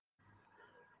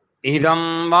इदं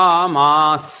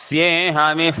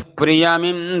वामास्येहमिः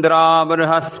प्रियमिन्द्रा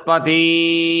बृहस्पति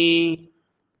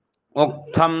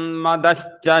उक्थं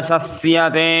मदश्च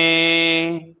शस्यते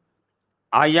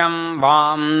अयं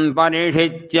वां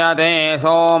परिषिच्यते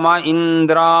सोम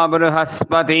इन्द्रा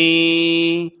बृहस्पति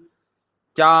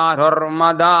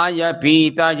चारुर्मदाय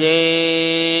पीतये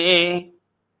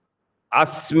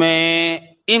अस्मे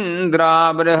इन्द्रा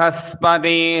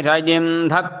बृहस्पतिरजिं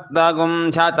धत्तगुं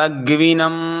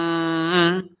शतग्विनम्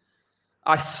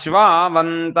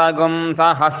अश्वावन्तगुं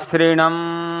सहस्रिणम्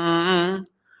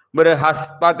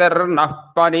बृहस्पतिर्नः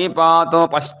परिपातु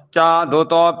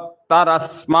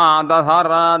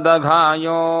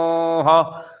पश्चादुतोत्तरस्मादहरदघायोः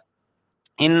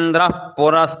इन्द्रः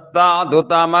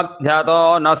पुरस्तादुतमध्यतो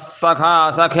नः सखा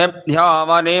सखिभ्यो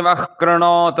वरिवः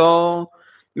कृणोतु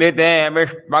विते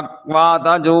विष्पक्वातजूतासो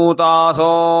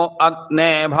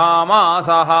अग्ने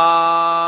भामासः।